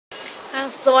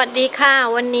สวัสดีค่ะ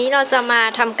วันนี้เราจะมา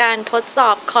ทำการทดสอ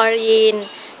บคลอรีน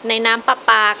ในน้ำประป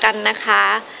ากันนะคะ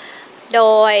โด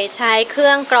ยใช้เค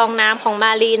รื่องกรองน้ำของม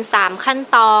ารีน3ขั้น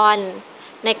ตอน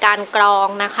ในการกรอง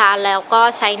นะคะแล้วก็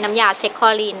ใช้น้ำยาเช็คคลอ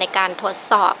รีนในการทด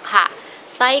สอบค่ะ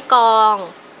ไส้กรอง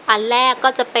อันแรกก็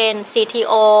จะเป็น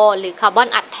CTO หรือคาร์บอน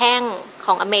อัดแท่งข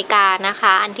องอเมริกานะค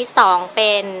ะอันที่2เ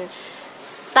ป็น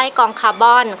ไส้กรองคาร์บ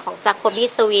อนของจากโคบี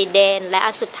สวีเดนและ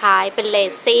อันสุดท้ายเป็นเร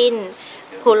ซิน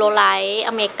พูโรไลท์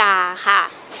อเมริกาค่ะ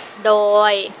โด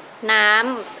ยน้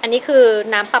ำอันนี้คือ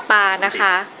น้ำประปานะค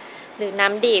ะหรือน้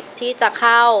ำดิบที่จะเ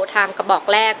ข้าทางกระบอก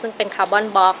แรกซึ่งเป็นคาร์บอน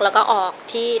บล็อกแล้วก็ออก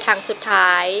ที่ทางสุดท้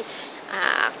าย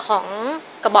ของ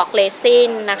กระบอกเรซิ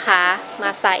นนะคะมา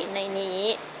ใส่ในนี้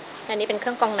อันนี้เป็นเค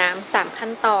รื่องกรองน้ำ3ขั้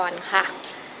นตอนค่ะ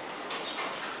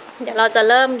เดี๋ยวเราจะ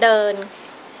เริ่มเดิน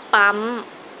ปั๊ม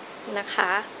นะค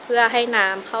ะเพื่อให้น้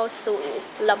ำเข้าสู่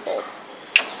ระบบ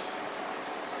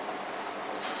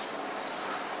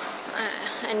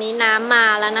อันนี้น้ำมา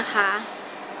แล้วนะคะ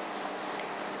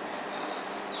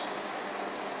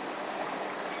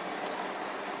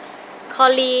คลอ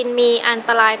รีนมีอันต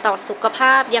รายต่อสุขภ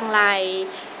าพอย่างไร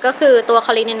ก็คือตัวคล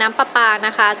อรีนในน้ำประปาน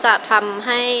ะคะจะทำใ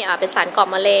ห้เป็นสารก่อ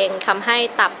มะเร็งทำให้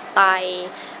ตับไต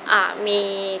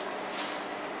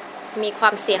มีควา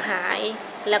มเสียหาย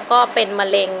แล้วก็เป็นมะ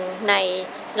เร็งใน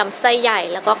ลำไส้ใหญ่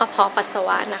แล้วก็กระเพาะปัสสาว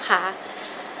ะนะคะ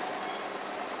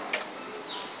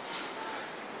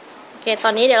โอเคต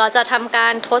อนนี้เดี๋ยวเราจะทำกา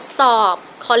รทดสอบ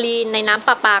คลอรีนในน้ำป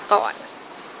ระปาก่อน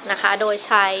นะคะโดยใ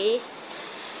ช้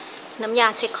น้ำยา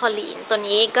เช็คคลอรีนตัว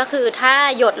นี้ก็คือถ้า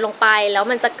หยดลงไปแล้ว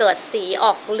มันจะเกิดสีอ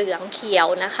อกเหลืองเขียว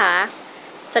นะคะ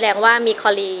แสดงว่ามีคล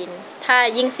อรีนถ้า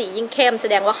ยิ่งสียิ่งเข้มแส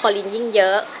ดงว่าคลอรีนยิ่งเย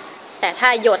อะแต่ถ้า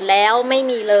หยดแล้วไม่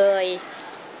มีเลย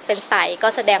เป็นใสก็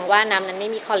แสดงว่าน้ำนั้นไม่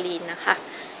มีคลอรีนนะคะ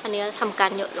อันนี้จะทำกา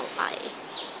รหยดลงไป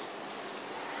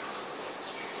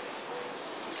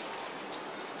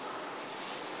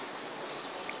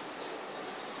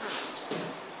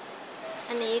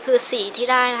อันนี้คือสีที่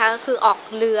ได้นะคะก็คือออก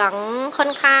เหลืองค่อ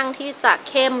นข้างที่จะ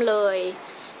เข้มเลย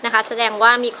นะคะแสดงว่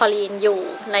ามีคลอรีนอยู่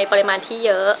ในปริมาณที่เ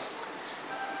ยอะ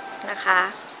นะคะ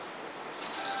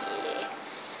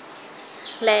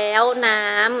แล้วน้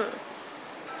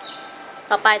ำ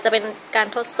ต่อไปจะเป็นการ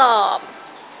ทดสอบ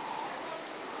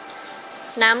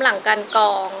น้ำหลังการกร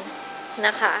องน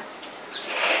ะคะ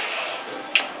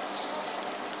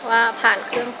ว่าผ่านเ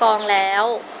ครื่องกรองแล้ว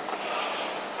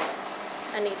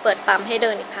อันนี้เปิดปั๊มให้เดิ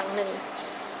นอีกครั้งหนึ่ง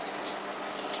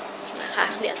นะคะ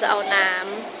เดี๋ยวจะเอาน้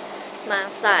ำมา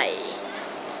ใส่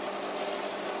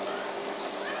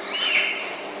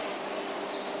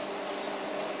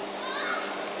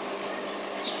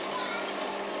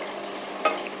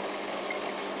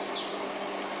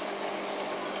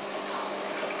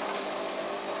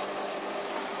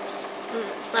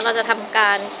แล้วเราจะทำก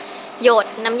ารหยด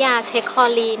น้ำยาเช็คคลอ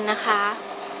รีนนะคะ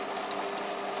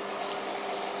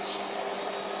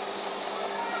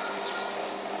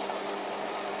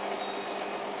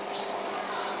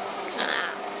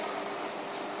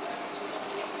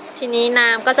ทีนี้น้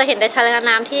ำก็จะเห็นได้ชัดเลย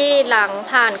น้ำที่หลัง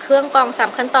ผ่านเครื่องกรอง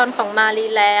3ขั้นตอนของมารี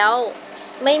แล้ว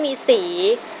ไม่มีสี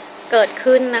เกิด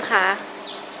ขึ้นนะคะ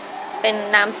เป็น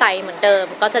น้ำใสเหมือนเดิม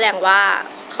ก็แสดงว่า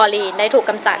คลอรีนได้ถูก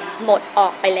กำจัดหมดออ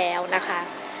กไปแล้วนะคะ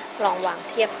ลองวาง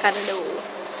เทียบกันดู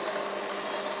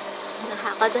นะค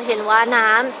ะก็จะเห็นว่าน้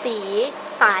ำสี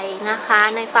ใสนะคะ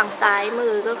ในฝั่งซ้ายมื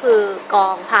อก็คือกรอ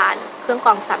งผ่านเครื่องก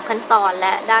รอง3ขั้นตอนแล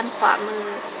ะด้านขวามือ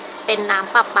เป็นน้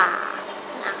ำประปา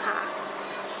นะคะ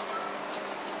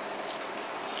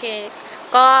โอเค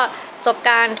ก็จบ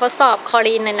การทดสอบคลอ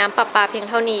รีนในน้ำประปาเพียง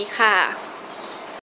เท่านี้ค่ะ